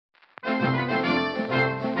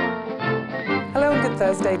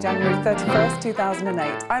Thursday, January 31st,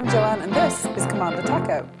 2008. I'm Joanne and this is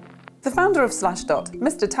CmdrTaco. The founder of Slashdot,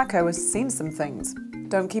 Mr. Taco, has seen some things.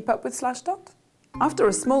 Don't keep up with Slashdot? After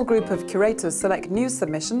a small group of curators select news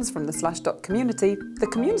submissions from the Slashdot community, the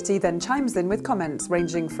community then chimes in with comments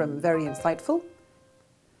ranging from very insightful,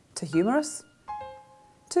 to humorous,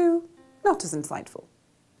 to not as insightful.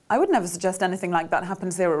 I would never suggest anything like that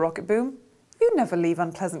happens here at Rocket Boom. You never leave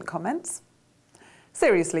unpleasant comments.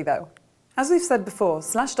 Seriously though, as we've said before,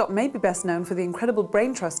 Slashdot may be best known for the incredible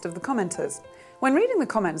brain trust of the commenters. When reading the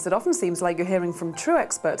comments, it often seems like you're hearing from true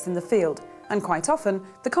experts in the field, and quite often,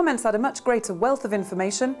 the comments add a much greater wealth of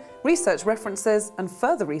information, research references, and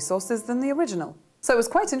further resources than the original. So it was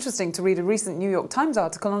quite interesting to read a recent New York Times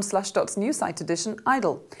article on Slashdot's news site edition,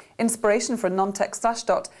 Idle, inspiration for a non-tech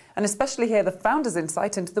Slashdot, and especially hear the founder's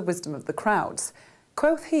insight into the wisdom of the crowds.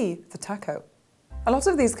 Quoth he, the taco. A lot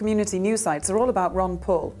of these community news sites are all about Ron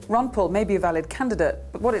Paul. Ron Paul may be a valid candidate,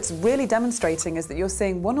 but what it's really demonstrating is that you're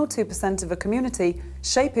seeing 1 or 2% of a community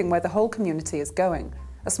shaping where the whole community is going.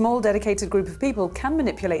 A small dedicated group of people can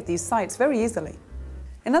manipulate these sites very easily.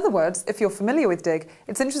 In other words, if you're familiar with Digg,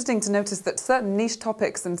 it's interesting to notice that certain niche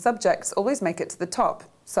topics and subjects always make it to the top,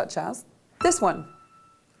 such as this one,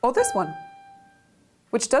 or this one.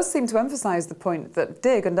 Which does seem to emphasise the point that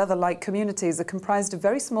Digg and other like communities are comprised of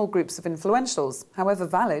very small groups of influentials, however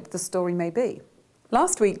valid the story may be.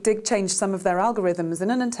 Last week, Digg changed some of their algorithms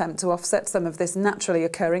in an attempt to offset some of this naturally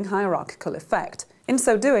occurring hierarchical effect. In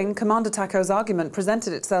so doing, CmdrTaco's argument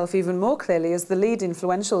presented itself even more clearly as the lead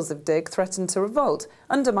influentials of Digg threatened to revolt,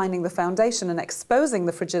 undermining the foundation and exposing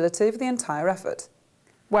the fragility of the entire effort.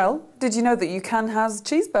 Well, did you know that you can has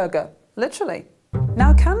cheeseburger? Literally.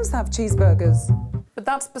 Now cans have cheeseburgers. But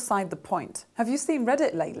that's beside the point. Have you seen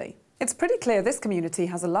Reddit lately? It's pretty clear this community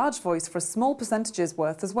has a large voice for a small percentage's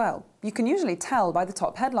worth as well. You can usually tell by the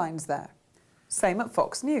top headlines there. Same at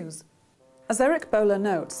Fox News. As Eric Bowler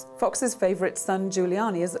notes, Fox's favourite son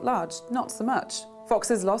Giuliani is at large, not so much.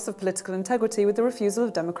 Fox's loss of political integrity with the refusal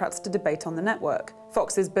of Democrats to debate on the network.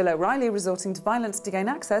 Fox's Bill O'Reilly resorting to violence to gain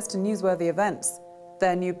access to newsworthy events.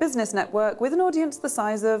 Their new business network with an audience the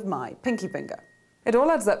size of my pinky finger. It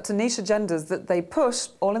all adds up to niche agendas that they push,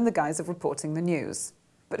 all in the guise of reporting the news.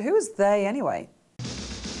 But who is they anyway?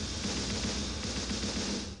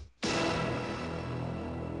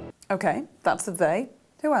 Okay, that's a they.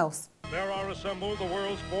 Who else? There are assembled the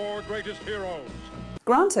world's 4 greatest heroes.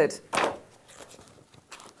 Granted.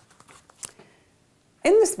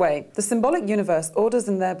 In this way, the symbolic universe orders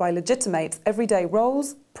and thereby legitimates everyday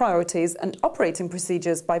roles, priorities, and operating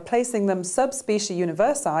procedures by placing them sub specie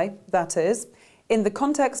universi, that is, in the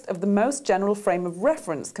context of the most general frame of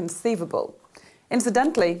reference conceivable.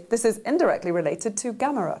 Incidentally, this is indirectly related to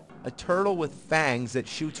Gamera. A turtle with fangs that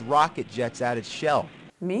shoots rocket jets at its shell.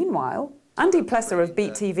 Meanwhile, Andy Plesser of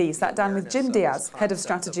Beat TV sat down with Jim Diaz, head of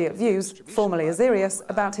strategy at Vuse, formerly Azereus,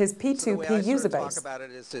 about his P2P user base.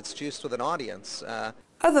 It's Joost with an audience.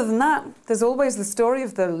 Other than that, there's always the story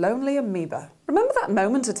of the Lonely Amoeba. Remember that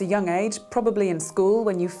moment at a young age, probably in school,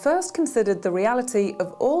 when you first considered the reality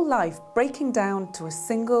of all life breaking down to a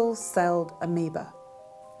single-celled amoeba?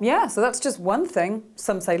 Yeah, so that's just one thing.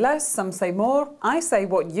 Some say less, some say more. I say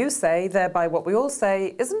what you say, thereby what we all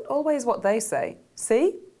say isn't always what they say.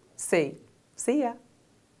 See? See. See ya.